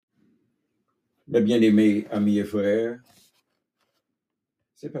Mes bien-aimés amis et frères,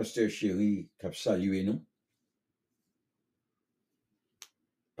 c'est pasteur Chery qui a salué nous.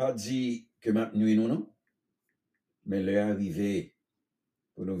 Pas dit que maintenant nous non, mais l'est arrivé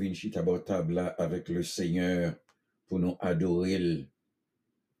pour nous venir chita table là avec le Seigneur, pour nous adorer,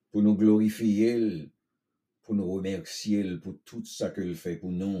 pour nous glorifier, pour nous remercier pour tout ça qu'il fait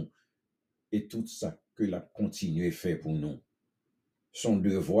pour nous et tout ça qu'il a continué faire pour nous. Son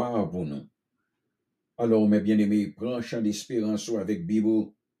devoir pour nous. Alors, mes bien-aimés, prends chant d'espérance avec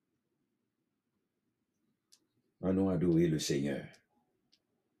Bible. Allons adorer le Seigneur.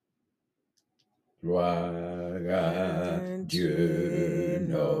 Gloire à Dieu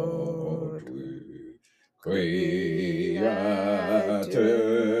notre Créateur.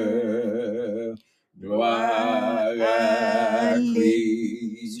 Gloire à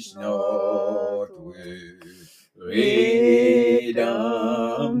Christ notre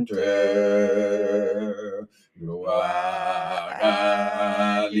Rédempteur. Gloire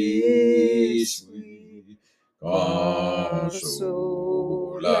à l'Esprit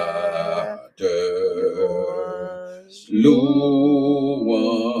Consolateur. Louange,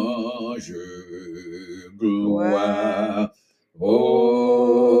 gloire,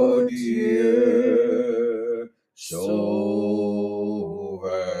 ô Dieu,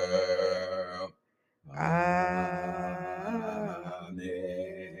 Sauveur. Amen.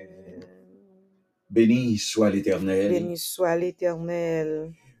 Béni soit l'Éternel. Béni soit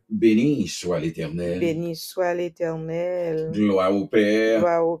l'Éternel. Béni soit l'Éternel. Béni soit l'Éternel. Gloire au Père.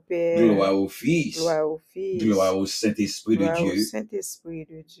 Gloire au Père. Gloire au Fils. Gloire au Fils. Gloire au Saint-Esprit de Gloire au Dieu. Saint-Esprit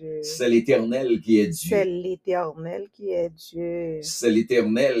de Dieu. C'est l'Éternel qui est Dieu. C'est l'Éternel qui est Dieu. C'est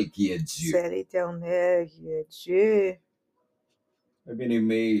l'Éternel qui est Dieu. C'est l'Éternel qui est Dieu.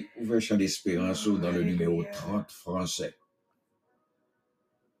 Bien-aimé, ouvrez chant d'espérance dans le numéro Alléluia. 30 français.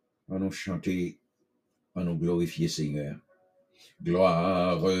 On nous chanter, on nous glorifier Seigneur.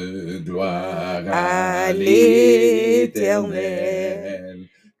 Gloire, gloire à l'Éternel.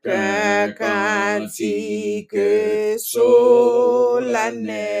 Qu'un cantique solennel.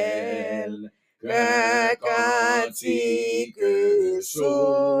 Qu'un cantique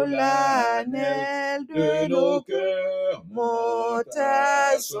solennel de nos cœurs monte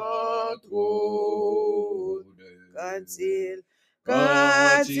à son trône.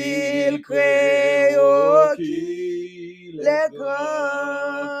 Quand il crée qu'il est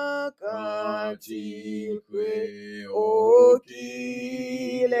grand, quand il crée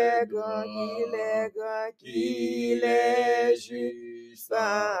qu'il est grand, qu'il est juste,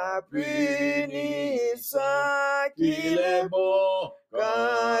 pas punissant, qu'il est bon,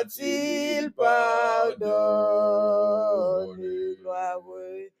 quand il pardonne. Gloire,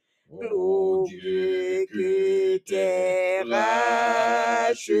 ô Dieu, que t'es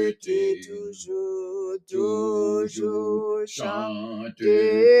racheté toujours, chante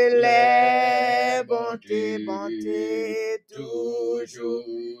les bontés,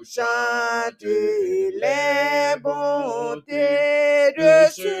 toujours, chante les bontés de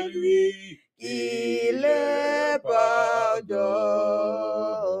celui qui les pardonne.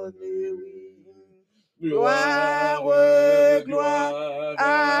 Gloire, gloire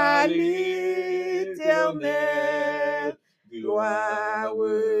à l'Éternel. Gloire,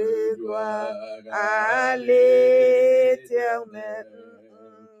 gloire à l'Éternel.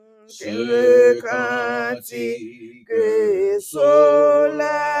 Le cantique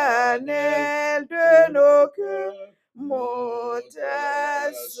solennel de nos cœurs monte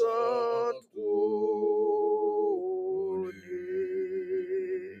à son trône.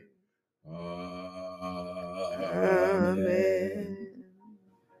 Amen.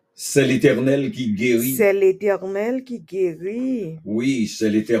 C'est l'Éternel qui guérit. C'est l'Éternel qui guérit. Oui, c'est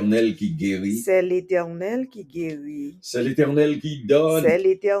l'Éternel qui guérit. C'est l'Éternel qui guérit. C'est l'Éternel qui donne. C'est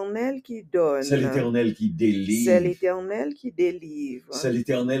l'Éternel qui donne. C'est l'Éternel qui délivre. C'est l'Éternel qui délivre. C'est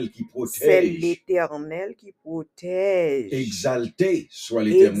l'Éternel qui protège. C'est l'Éternel qui protège. Exalté soit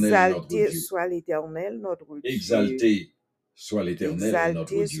l'Éternel notre Dieu. Exalté soit l'Éternel notre Dieu. Exalté soit l'Éternel notre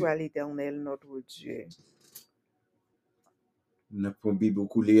Exalté Dieu. soit l'Éternel notre Dieu. Nous avons lu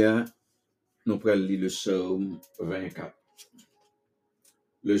beaucoup Léa. Nous allons lire le psaume 24.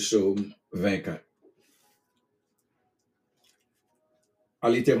 Le psaume 24. À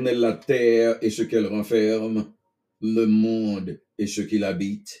l'Éternel la terre et ce qu'elle renferme, le monde et ce qu'il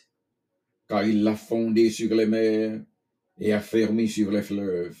habite, car il l'a fondé sur les mers et affermi sur les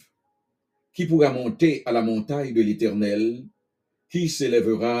fleuves. Qui pourra monter à la montagne de l'Éternel? Qui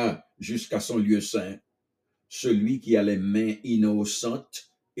s'élèvera jusqu'à son lieu saint? Celui qui a les mains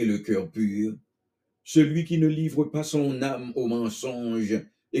innocentes et le cœur pur, celui qui ne livre pas son âme au mensonge,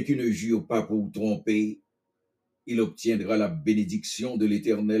 et qui ne jure pas pour tromper, il obtiendra la bénédiction de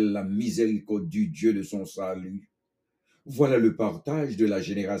l'Éternel, la miséricorde du Dieu de son salut. Voilà le partage de la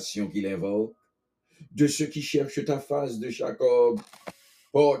génération qu'il invoque, de ceux qui cherchent ta face de Jacob.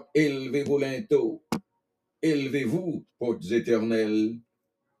 Portes, élevez vos linteaux, élevez-vous, portes éternelles,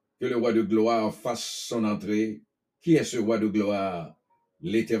 que le roi de gloire fasse son entrée. Qui est ce roi de gloire?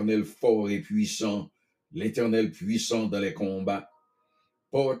 L'Éternel fort et puissant, l'Éternel puissant dans les combats.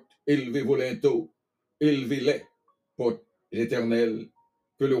 Portes, élevez vos linteaux, élevez-les, portes éternelles,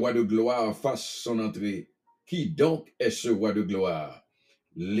 que le roi de gloire fasse son entrée. Qui donc est ce roi de gloire?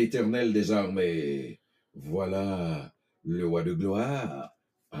 L'Éternel des armées. Voilà le roi de gloire.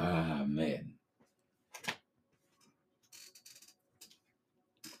 Amen.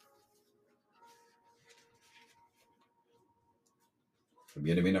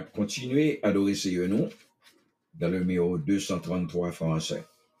 Bien-aimé, on a continué à adorer ses noms dans le numéro 233 français.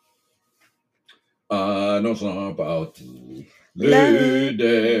 Annonçant partout le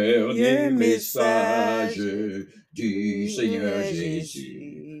dernier message du Seigneur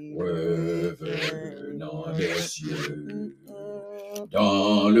Jésus, revenant des cieux,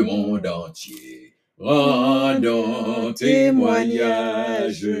 dans le monde entier, rendant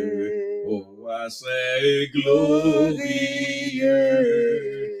témoignage au roi saint et glorieux,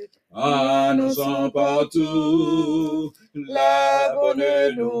 annonçant partout la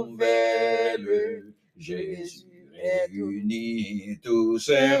bonne nouvelle. Jésus réunit tous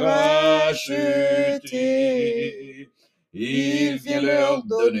ses rachetés, il vient leur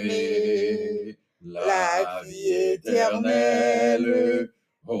donner la vie éternelle,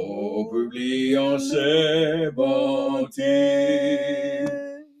 publiant ses bontés,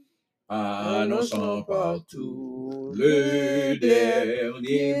 annonçant partout le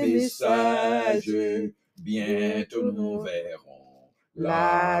dernier message. Bientôt nous verrons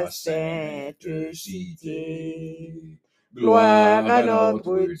la sainte cité. Gloire à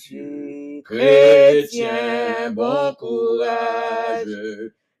notre Dieu, chrétien, bon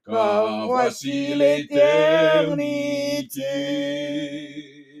courage, car voici l'éternité.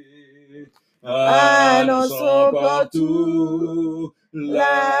 Annonçons partout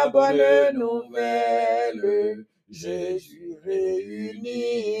la bonne nouvelle. Jésus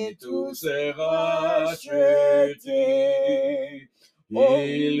réunit tous ses rachetés.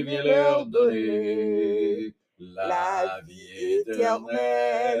 Il vient leur donner la vie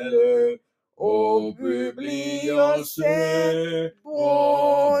éternelle, publiant ses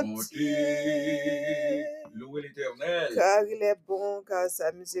bontés. Louez l'Éternel. Car il est bon, car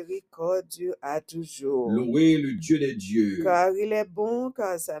sa miséricorde dure à toujours. Louez le Dieu des dieux. Car il est bon,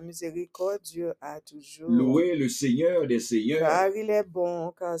 car sa miséricorde dure à toujours. Louez le Seigneur des seigneurs. Car il est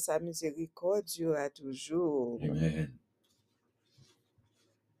bon, car sa miséricorde dure à toujours. Amen.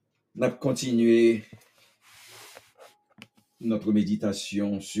 On a continué notre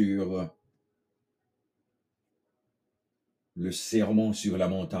méditation sur le sermon sur la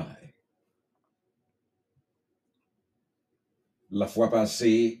montagne. La fois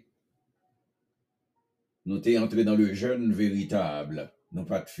passée, nous étions entrés dans le jeûne véritable, non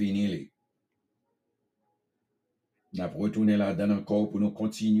pas de finir. Nous avons retourné là-dedans encore pour nous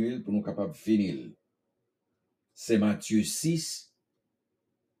continuer, pour nous capables de finir. C'est Matthieu 6,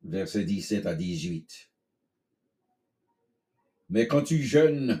 versets 17 à 18. Mais quand tu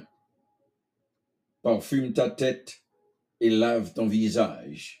jeûnes, parfume ta tête et lave ton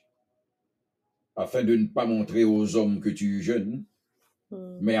visage, afin de ne pas montrer aux hommes que tu jeûnes,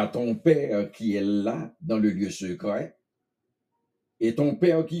 mais à ton Père qui est là dans le lieu secret, et ton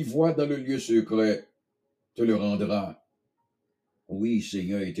Père qui voit dans le lieu secret te le rendra. Oui,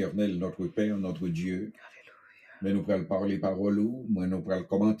 Seigneur éternel, notre Père, notre Dieu. Alléluia. Mais nous pourrons parler paroles, mais nous pourrons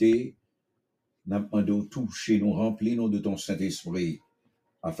commenter. Nous demandons toucher, nous remplir de ton Saint-Esprit,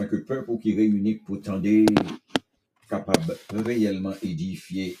 afin que le peuple qui réunit pour t'aider, capable réellement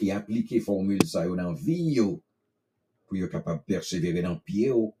édifier et appliquer formule ça dans vie, pour être capable de persévérer dans le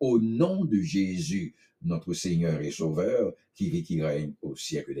pied au nom de Jésus, notre Seigneur et Sauveur, qui vit, qui règne au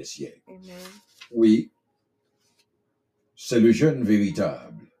siècle des siècles. Amen. Oui, c'est le jeûne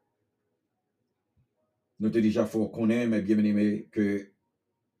véritable. Nous t'ai déjà fort connaître, mais bien aimé, que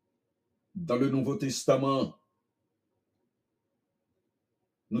dans le Nouveau Testament,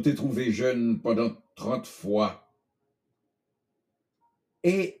 nous t'ai trouvé jeûne pendant 30 fois.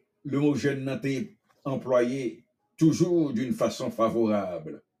 Et le mot jeûne n'a été employé toujours d'une façon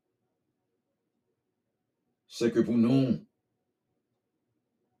favorable. C'est que pour nous,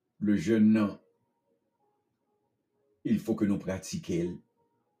 le jeûne, il faut que nous pratiquions.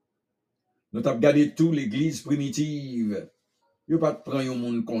 Nous avons regardé toute l'Église primitive. Yo pas te prendre un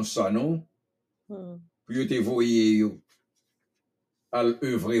monde comme ça, non? Hmm. Puis yo te voyer yo à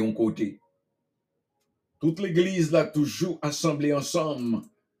œuvrer en côté. Toute l'église là toujours assemblée ensemble.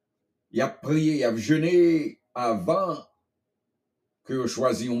 Y a prié, y a jeûné avant que yo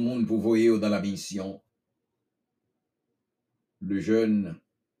choisi un monde pour voyer dans la mission. Le jeûne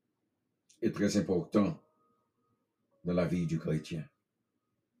est très important dans la vie du chrétien.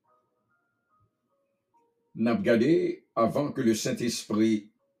 N'a regardé avant que le Saint-Esprit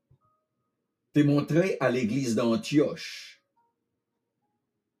t'ait montré à l'église d'Antioche.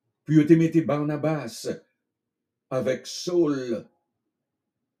 Puis il te mettait Barnabas avec Saul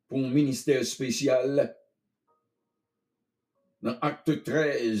pour un ministère spécial. Dans Acte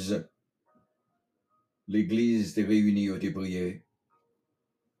 13, l'église t'est réunie, il te prié.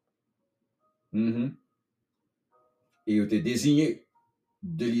 Et il te désigné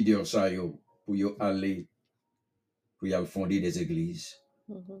de leaders ça pour y aller, pour y aller fonder des églises.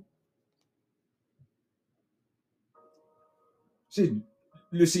 C'est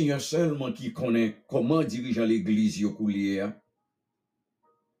le Seigneur seulement qui connaît comment diriger l'église yo coulier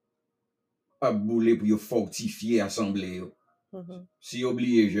à bouler pour fortifier l'assemblée. Si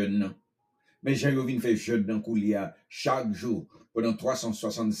oublié jeune, mais j'ai envie de faire jeune dans coulier chaque jour pendant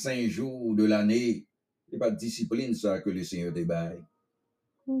 365 jours de l'année. C'est pas de discipline ça que le Seigneur débaille.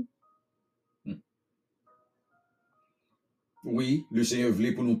 Oui, le Seigneur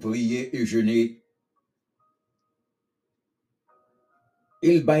voulait pour nous prier et jeûner.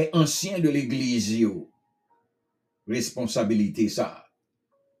 Il baille ancien de l'église yo responsabilité ça.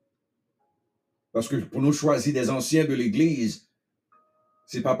 Parce que pour nous choisir des anciens de l'église,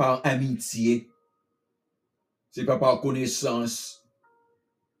 c'est pas par amitié, c'est pas par connaissance,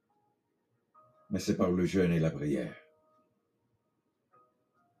 mais c'est par le jeûne et la prière.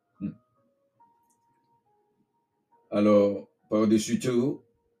 Alors, par-dessus tout,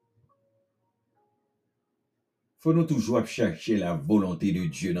 faut nous toujours chercher la volonté de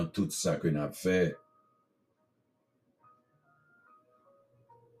Dieu dans tout ça que nous avons fait.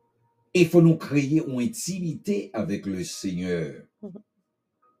 Et il faut nous créer une intimité avec le Seigneur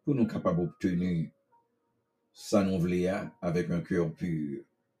pour nous capables d'obtenir ça nous voulons avec un cœur pur.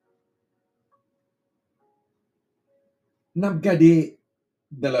 Nous avons regardé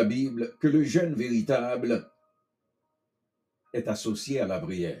dans la Bible que le jeûne véritable est associé à la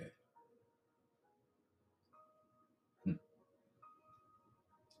prière.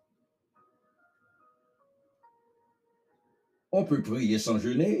 On peut prier sans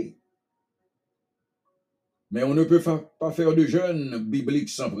jeûner, mais on ne peut pas faire de jeûne biblique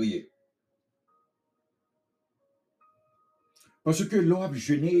sans prier. Parce que l'on a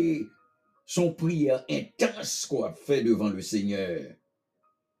jeûné son prière intense qu'on a fait devant le Seigneur.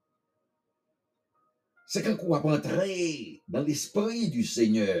 C'est quand on va entrer dans l'esprit du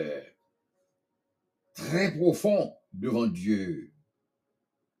Seigneur, très profond devant Dieu.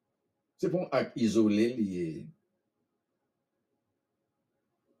 C'est pas un acte isolé lié.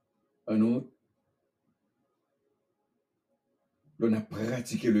 Un autre, on a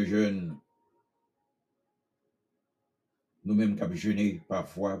pratiqué le jeûne. Nous-mêmes qui avons jeûné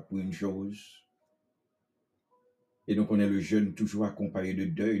parfois pour une chose. Et donc on est le jeûne toujours accompagné de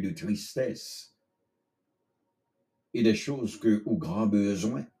deuil, de tristesse. Et des choses que au grand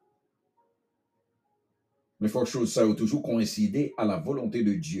besoin. Mais faut chose ça a toujours coïncidé à la volonté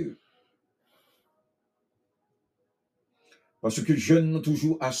de Dieu. Parce que jeûne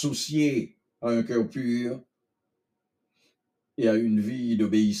toujours associé à un cœur pur et à une vie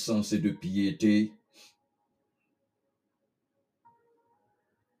d'obéissance et de piété.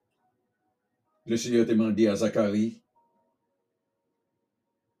 Le Seigneur t'a demandé à Zacharie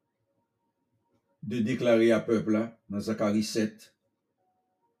de déclarer à peuple là, dans Zacharie 7.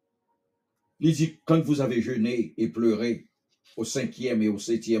 Il dit, quand vous avez jeûné et pleuré au 5e et au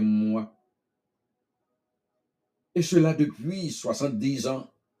 7e mois, et cela depuis 70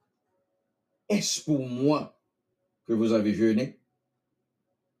 ans, est-ce pour moi que vous avez jeûné?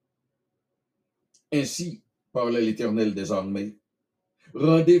 Ainsi parlait l'Éternel des armées.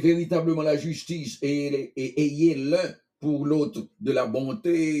 Rendez véritablement la justice et ayez l'un pour l'autre de la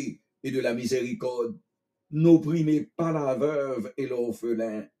bonté et de la miséricorde. N'opprimez pas la veuve et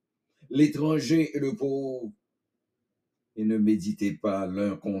l'orphelin, l'étranger et le pauvre, et ne méditez pas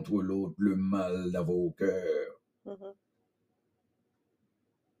l'un contre l'autre le mal dans vos cœurs.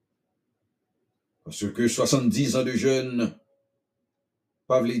 Parce que 70 ans de jeûne,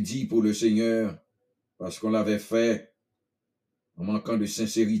 Pavel dit pour le Seigneur, parce qu'on l'avait fait en manquant de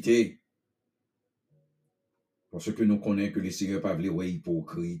sincérité, parce que nous connaissons que le Seigneur Pavel est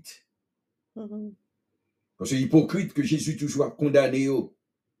hypocrite. Parce que hypocrite que Jésus toujours condamné.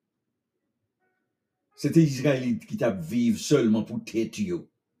 C'était Israélite qui t'a vivre seulement pour tête,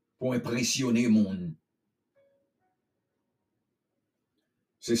 pour impressionner le monde.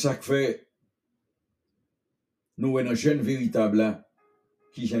 C'est ça que fait, nous, un jeune véritable là,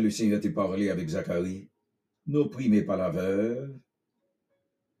 qui vient le Seigneur te parler avec Zacharie, n'opprimez pas la veuve.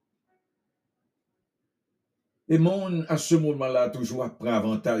 Et monde, à ce moment-là, toujours prend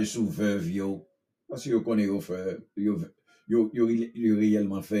avantage sur veuve, parce que connaît au frère, yo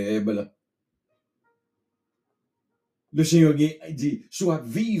réellement faible. Le Seigneur dit, soit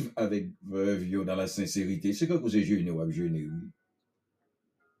vive avec veuve dans la sincérité. C'est que c'est jeûner ou jeûner, oui.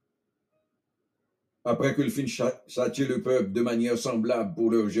 Après que le fin châtier le peuple de manière semblable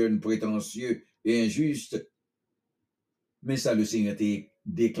pour leurs jeûnes prétentieux et injustes, mais ça le Seigneur a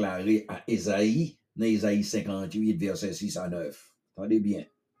déclaré à Ésaïe, dans Ésaïe 58, versets 6 à 9. Attendez bien.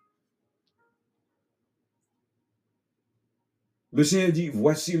 Le Seigneur dit,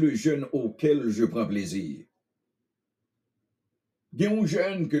 voici le jeûne auquel je prends plaisir. Il y a un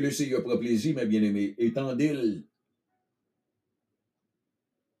jeûne que le Seigneur prend plaisir, mes bien-aimés, étendez-le.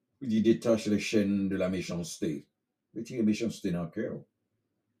 Il dit, détache les chaînes de la méchanceté. Mettez la méchanceté dans le cœur.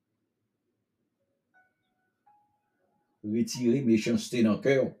 Retirez méchanceté dans le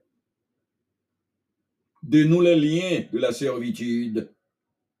cœur. De nous les liens de la servitude.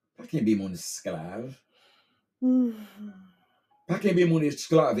 Pas qu'il y ait mon esclave. Pas qu'il y ait mon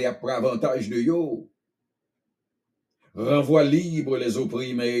esclave et après avantage de yo. Renvoie libre les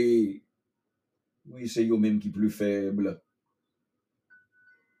opprimés. Oui, c'est yo même qui plus faible.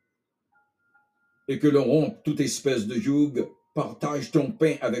 Et que l'on rompe toute espèce de joug. Partage ton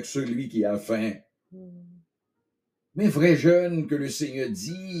pain avec celui qui a faim. Mais vrai jeune que le Seigneur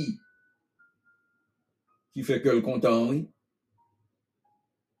dit, qui fait que le content, oui.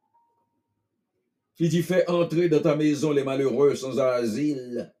 Qui dit, fait entrer dans ta maison les malheureux sans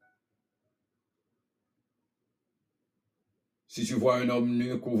asile. Si tu vois un homme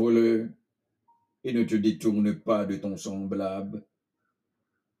nu, couvre-le et ne te détourne pas de ton semblable.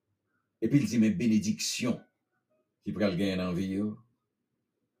 Et puis il dit, mais bénédiction qui prend le gain en vie.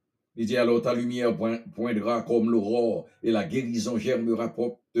 Il dit, alors ta lumière poindra comme l'aurore et la guérison germera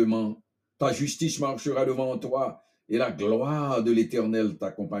promptement. Ta justice marchera devant toi et la gloire de l'Éternel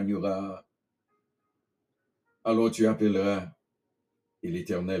t'accompagnera. Alors tu appelleras et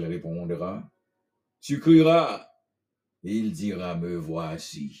l'Éternel répondra. Tu crieras et il dira, me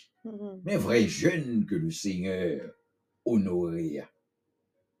voici. Mais vrai jeune que le Seigneur honoré.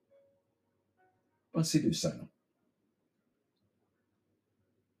 Pensez de ça, non?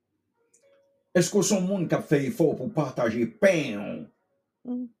 Est-ce que son monde qui a fait effort pour partager pain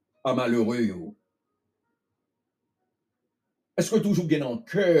à malheureux? Est-ce que toujours bien en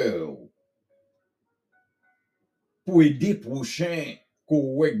cœur pour aider prochain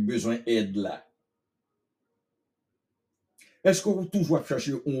qu'on a besoin d'aide là? Est-ce que vous toujours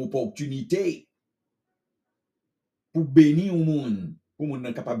chercher une opportunité pour bénir au monde, pour le monde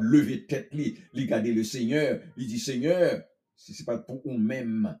être capable de lever tête, lui garder le Seigneur, il dit Seigneur, si ce n'est pas pour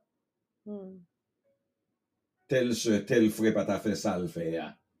nous-mêmes, tel frère pas t'a fait ça le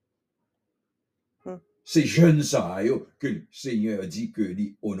faire. C'est jeune ça que le Seigneur dit que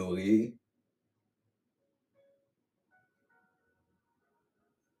dit honorer.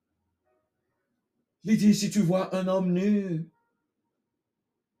 Il dit si tu vois un homme nu,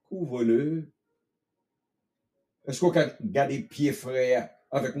 couvre-le. Est-ce qu'on a gardé pied frère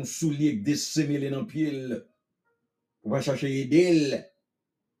avec un soulier désémêlé dans le pied? On va chercher aider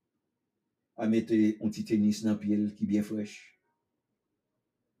à mettre un petit tennis dans le pied qui est bien fraîche.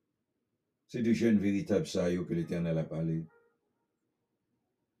 C'est de jeunes véritables ça que l'Éternel a parlé.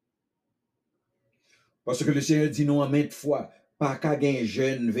 Parce que le Seigneur dit non à maintes fois, pas qu'à un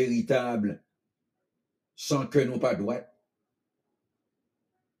jeune véritable sans que nous pas droite.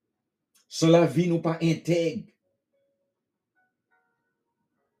 Sans la vie nous pas intègre.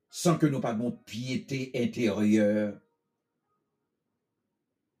 Sans que nous pas de piété intérieure.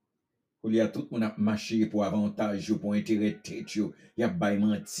 Il y a tout le monde a marché pour avantage, pour intérêt tête, il y a bail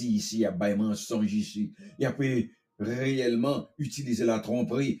menti ici, il y a bail mensonge ici, il y a peut réellement utiliser la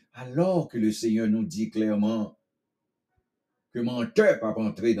tromperie, alors que le Seigneur nous dit clairement que menteur pas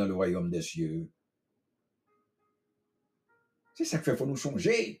entrer dans le royaume des cieux. C'est ça qu'il faut nous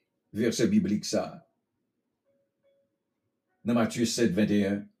changer, verset biblique ça. Dans Matthieu 7,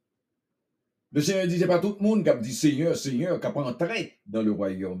 21. Le Seigneur disait pas tout le monde qui a dit Seigneur, Seigneur, qui a pas entré dans le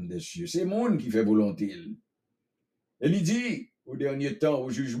royaume des cieux. C'est le monde qui fait volonté. Et il dit, au dernier temps, au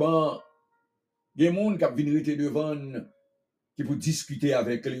jugement, il y a des gens qui viennent devant, qui pour discuter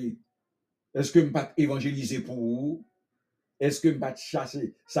avec lui. Est-ce que je vais évangéliser pour vous? Est-ce que je vais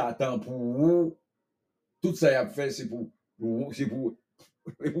chasser Satan pour vous? Tout ça, il a fait, c'est pour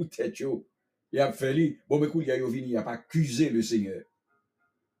tête. Il a fait, bon, mais écoute, il n'a pas accusé le Seigneur.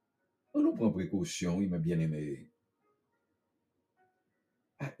 On nous prend précaution, il m'a bien aimé,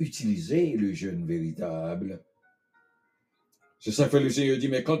 à utiliser le jeûne véritable. C'est ça que le Seigneur dit,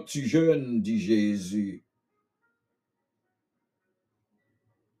 mais quand tu jeûnes, dit Jésus,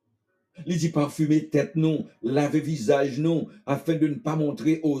 il dit parfumer tête non, laver visage non, afin de ne pas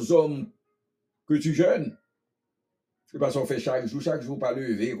montrer aux hommes que tu jeûnes. C'est parce qu'on fait chaque jour, pas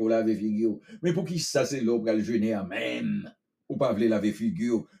lever, qu'on lave figure. Mais pour qui ça, c'est l'eau pour le jeûner à même? Ou pas voulez laver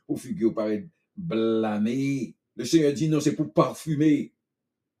figure, ou figure paraît blâmer. Le Seigneur dit non, c'est pour parfumer.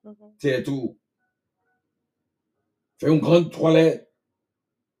 C'est tout. Fais une grande toilette.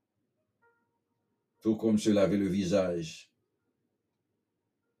 Tout comme se laver le visage.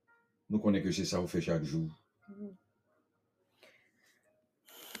 Nous connaissons que c'est ça qu'on fait chaque jour.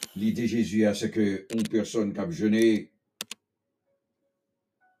 L'idée de Jésus, c'est qu'une personne qui a jeûné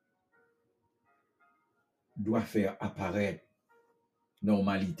doit faire apparaître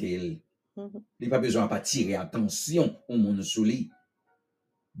normalité. Il n'y a pas besoin de tirer attention au monde sous lui.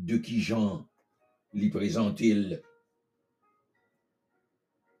 De qui Jean lui présente-t-il?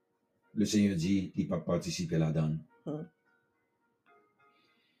 Le Seigneur dit qu'il ne peut pas participer là-dedans.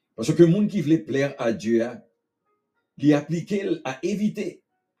 Parce que le monde qui voulait plaire à Dieu, lui appliquer à éviter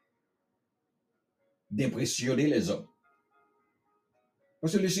d'impressionner les hommes.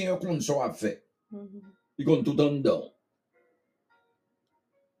 Parce que le Seigneur compte ce qu'il fait. Il compte tout en dedans.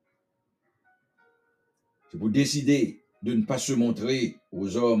 C'est pour décider de ne pas se montrer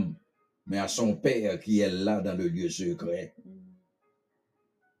aux hommes, mais à son Père qui est là dans le lieu secret.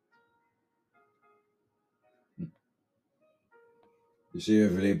 Le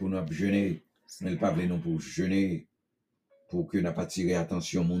Seigneur voulait pour nous jeûner, mais il pas voulait nous pour jeûner, pour que nous pas tirer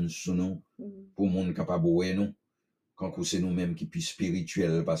attention monde sur nous, pour le monde capable de nous, quand c'est nous-mêmes qui puissent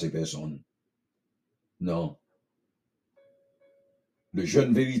spirituel par ces personnes. Non. Le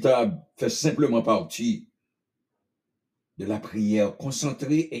jeûne véritable fait simplement partie de la prière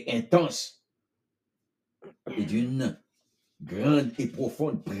concentrée et intense et d'une grande et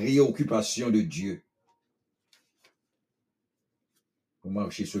profonde préoccupation de Dieu pour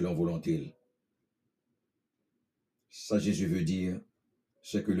marcher selon volonté. Ça, Jésus veut dire,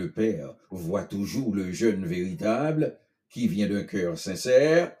 c'est que le Père voit toujours le jeûne véritable qui vient d'un cœur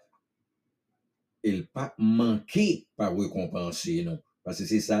sincère et le pas manquer par récompenser, non. Parce que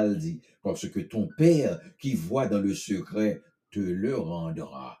c'est ça, il dit, parce que ton Père qui voit dans le secret te le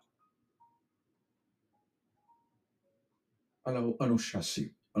rendra. Alors, allons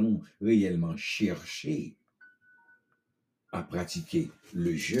chasser, allons réellement chercher à pratiquer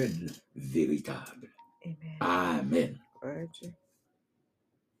le jeûne véritable. Amen. Ouais,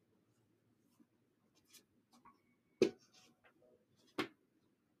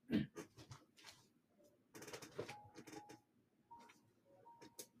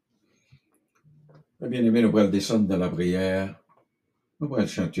 Bien aimé, nous allons descendre dans la prière. Nous allons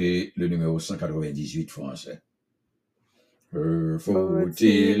chanter le numéro 198 français. Que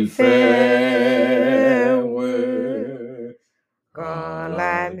faut-il faire quand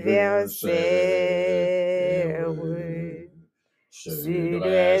l'adversaire se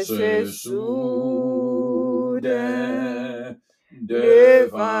dresse soudain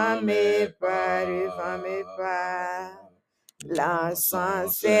devant mes pas, lançant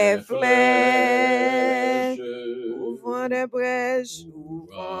ses flèches, ouvrant des brèches,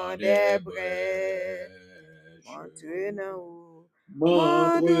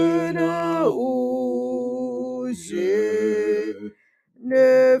 maintenant où je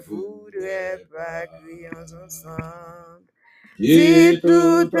ne voudrais pas crier ensemble. Dis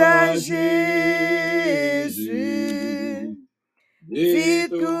tout à Jésus, dis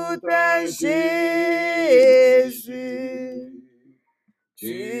tout à Jésus,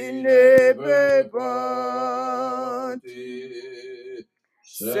 tu ne peux porter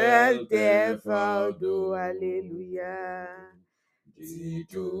seul tes fardeaux, alléluia. Dis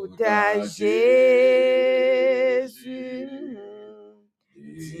tout à Jésus,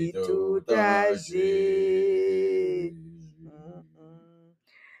 dis tout à Jésus.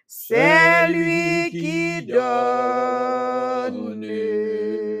 C'est lui qui donne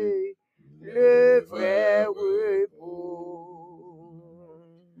le vrai repos.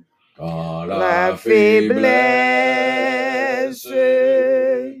 Quand la faiblesse,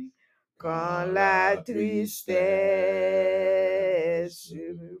 quand la tristesse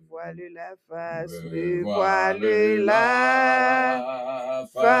me voile la face, me voile la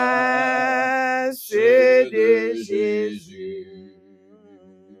face face de de Jésus. Jésus.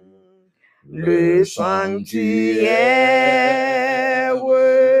 Le sanctuaire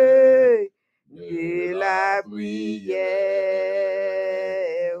de la prière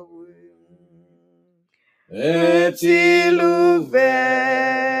est-il ouvert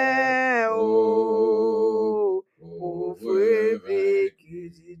aux pauvres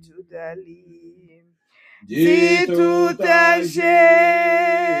vécus? Dis tout à lui. Dis tout à Jésus.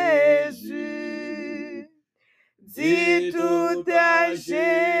 Dis tout à Jésus.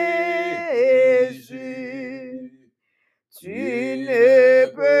 Tu ne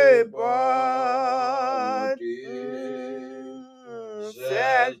peux pas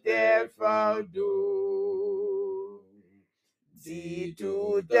certains fardeaux. Dis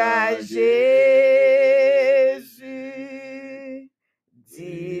tout à Jésus.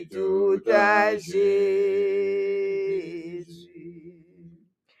 Dis tout à Jésus.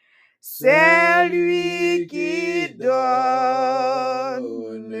 C'est lui qui donne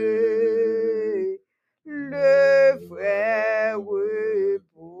le vrai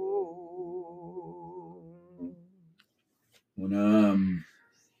repos. Mon âme,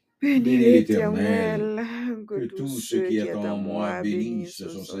 Bénis bénis l'Éternel, que tout ce qui est en moi bénisse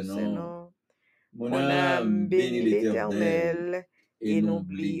son nom. Mon âme, bénis l'Éternel, et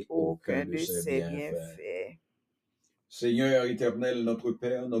n'oublie aucun de ses bienfaits. Seigneur éternel, notre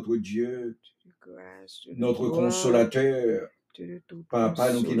Père, notre Dieu, notre consolateur,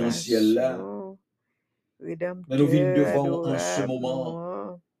 Papa, nous qui dans le ciel là, nous venons devant en ce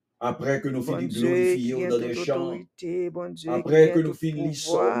moment, après que nous finissons de glorifier dans les champs, après que nous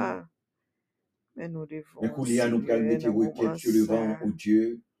finissons, mais qu'il y a nous prenons mettre requêtes sur le vent, ô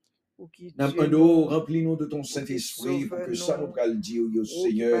Dieu. Nous remplis-nous de ton Saint-Esprit pour que ça nous pral dire, au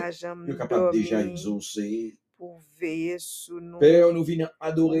Seigneur, nous capable déjà exaucer. Père, nous venons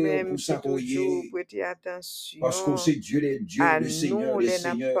adorer pour s'accoyer, parce que c'est Dieu les dieux, le Seigneur les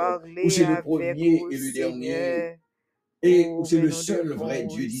seigneurs, où c'est le premier et le dernier, et où c'est le seul vrai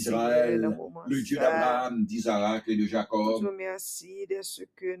Dieu d'Israël, le Dieu d'Abraham, d'Isaac et de Jacob. Merci de ce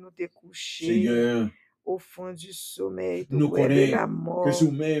que nous t'es couché. Seigneur, au fond du sommeil, nous connaissons que c'est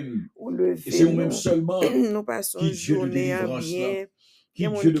vous-même, et c'est vous-même seulement qui Dieu de délivrance, qui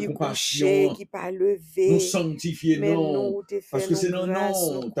Dieu de compassion, nous sanctifier, non, parce que c'est dans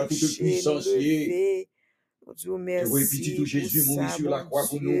non, tu as toute puissance, que oui, petit tout Jésus mourit sur la croix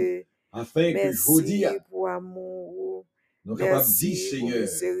pour nous, afin que je dis, nous capables de dire, Seigneur,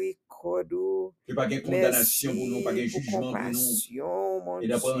 que pas de condamnation pour nous, pas de jugement pour nous, et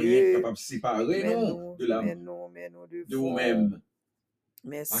d'après rien capable de séparer nous de vous-même.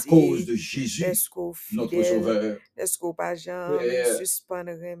 Merci. À cause de Jésus, notre Sauveur. Est-ce qu'on pas jamais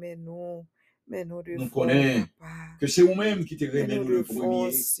suspendre nous connaissons que c'est vous-même qui te remet nous le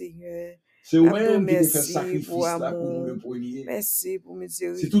premier. C'est vous-même qui te fait sacrifice là pour nous le premier. Merci pour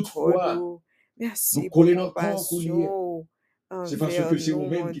c'est toutefois, merci nous pour collons notre corps. C'est parce que c'est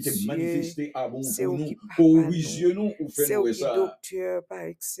vous-même qui t'es manifesté à bon pour nous, corrigez nous ou faites-nous ça. Docteur par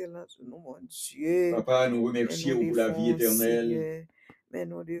excellence, mon Dieu. Papa, nous remercions pour la vie éternelle.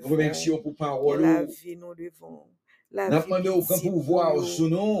 Nous remercions pour parole. La vie, nous devons. Nous demandons au grand pouvoir sous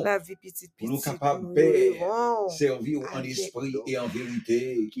nous, la vie petite, pour nous capables de servir en esprit et en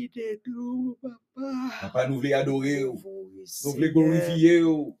vérité. Quittez-nous, papa. Papa, nous voulons adorer, nous voulons glorifier,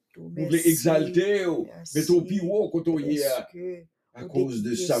 nous voulons exalter, mais au plus haut côté à cause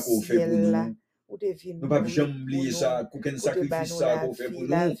de ça qu'on fait pour nous. Nous ne pouvons jamais oublier ça, qu'aucun sacrifice ça qu'on fait pour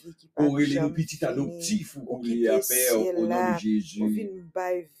nous, pour les nos petits adoptifs ou pour les pères au nom de Jésus.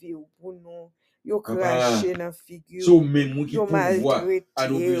 Papa, c'est vous-même qui pourvoit à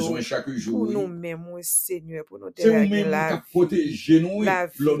nos besoins chaque jour. C'est vous-même qui protège nous,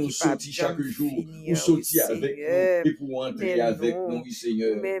 l'on nous sortit chaque jour, ou sortir avec nous, et pour entrer avec nous,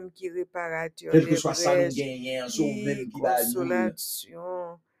 Seigneur. Quel que soit ça, nous gagnons, c'est vous-même qui va nous.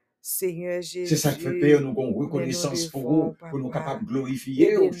 Seigneur Jésus, c'est ça qui fait Père, nous avons reconnaissance pour vous, pour nous capables de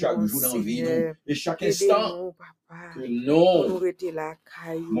glorifier chaque jour dans la vie, et chaque instant, que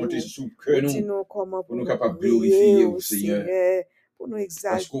nous montez sous que nous, pour nous capables de glorifier au Seigneur, pour nous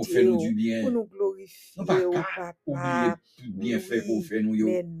exalter, parce qu'on fait nous du bien, pour nous glorifier, nous pas oublier tout bien fait qu'on fait nous.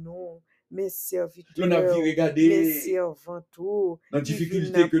 Mais non, mes serviteurs, mes servants, la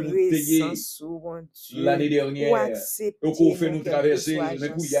difficulté que nous payons l'année dernière, et qu'on fait nous traverser, mais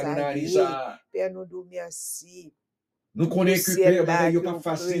qu'on y a nous ça. Père, nous nous merci. Nous connaissons que Père, bagaille pas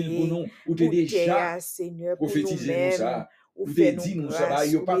facile pour nous, ou t'es déjà prophétisé nous ça. ou Nous fait te nous dit, nous, ça va, grâce,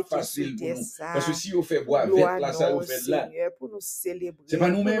 il ou pas mettez facile sur pour terre nous. Parce que ça, si on fait pour boire avec gloire là, ça, on non, fait là. Seigneur, pour nous C'est pas célébrer,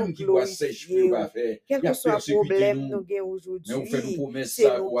 pour nous nous-mêmes qui doit s'exprimer glorifier, ou pas faire. quel Il y que a soit le persécuté problème nous, nous gagnons mais on fait nous aujourd'hui, promesses c'est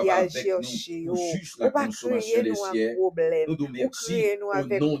ça nous pour qui avoir avec agir nous chez pour eux. juste Ou la pas consommation créer des nous un siècles. problème, Nous nous ou merci créer nous au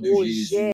avec nom de Jésus. projet.